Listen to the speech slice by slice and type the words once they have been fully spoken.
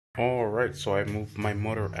Alright, so I moved my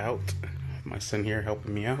motor out. My son here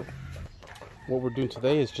helping me out. What we're doing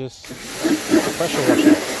today is just pressure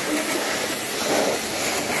washing.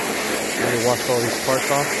 I washed all these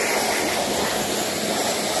parts off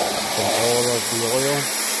from all of the oil.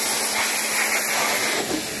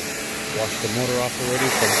 Washed the motor off already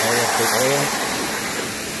from all of the oil.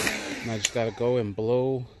 And I just gotta go and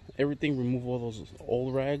blow everything, remove all those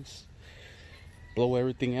old rags, blow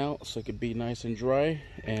everything out so it could be nice and dry,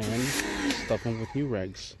 and stuff them with new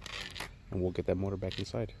rags, and we'll get that motor back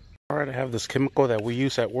inside. Alright, I have this chemical that we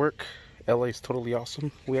use at work. LA is totally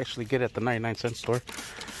awesome. We actually get it at the 99-cent store.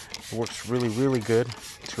 It works really good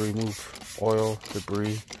to remove oil,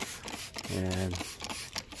 debris, and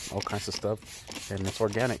all kinds of stuff, and it's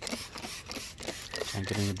organic. Can't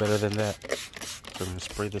get any better than that. So I'm going to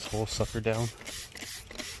spray this whole sucker down.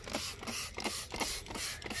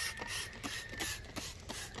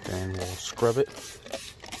 Then we'll scrub it.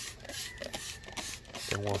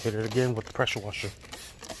 Then we'll hit it again with the pressure washer.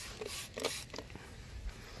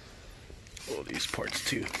 All these parts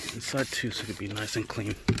too, inside too, so it can be nice and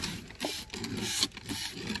clean.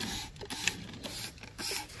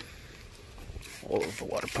 All of the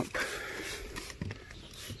water pump.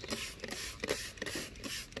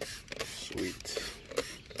 Sweet.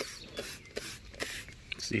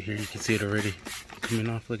 See here, you can see it already coming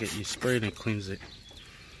off. Look at, you spray it and it cleans it.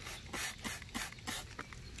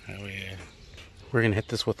 Oh yeah. We're gonna hit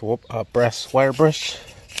this with a brass wire brush,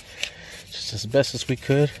 just as best as we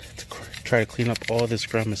could, to try to clean up all this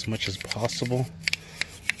gum as much as possible.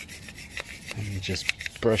 And just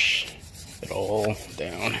brush it all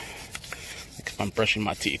down, like if I'm brushing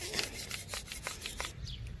my teeth.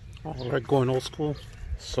 Alright, going old school,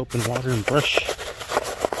 soap and water and brush.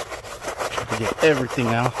 Try to get everything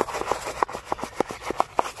out.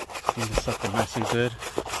 Clean this up nice and good.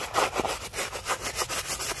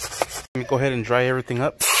 Let me go ahead and dry everything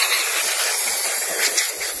up.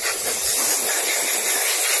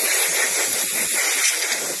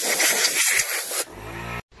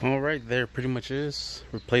 Alright, there pretty much is.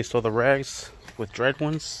 Replaced all the rags with dried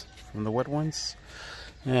ones from the wet ones.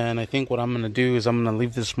 And I think what I'm going to do is I'm going to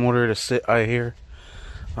leave this motor to sit out here.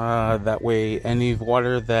 That way any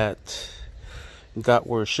water that got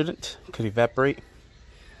where it shouldn't could evaporate.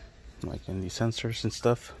 Like in these sensors and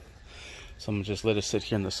stuff. So I'm going to just let it sit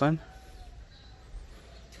here in the sun.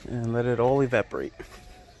 And let it all evaporate.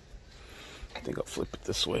 I think I'll flip it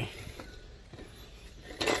this way.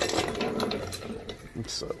 And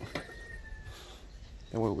so,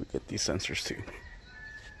 that way we get these sensors too.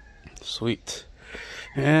 Sweet.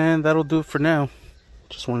 And that'll do it for now.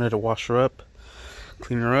 Just wanted to wash her up,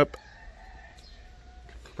 clean her up,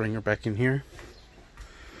 bring her back in here.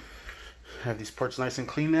 Have these parts nice and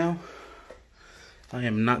clean now. I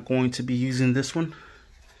am not going to be using this one.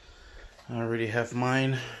 I already have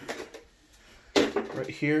mine right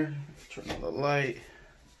here. Turn on the light.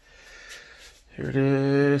 Here it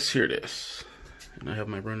is. Here it is. And I have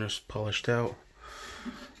my runners polished out.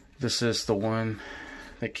 This is the one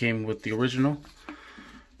that came with the original.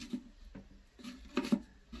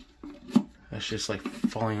 That's just like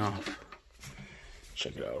falling off.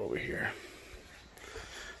 Check it out over here.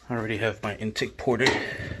 I already have my intake ported.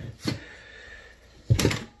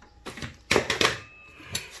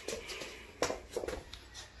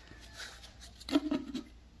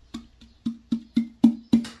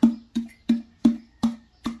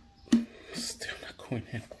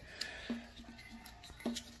 In.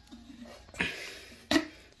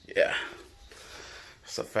 Yeah,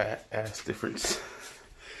 it's a fat ass difference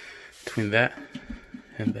between that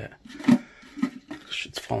and that.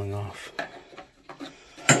 Shit's falling off.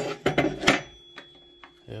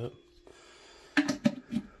 Yep.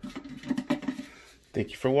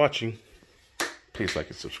 Thank you for watching. Please like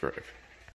and subscribe.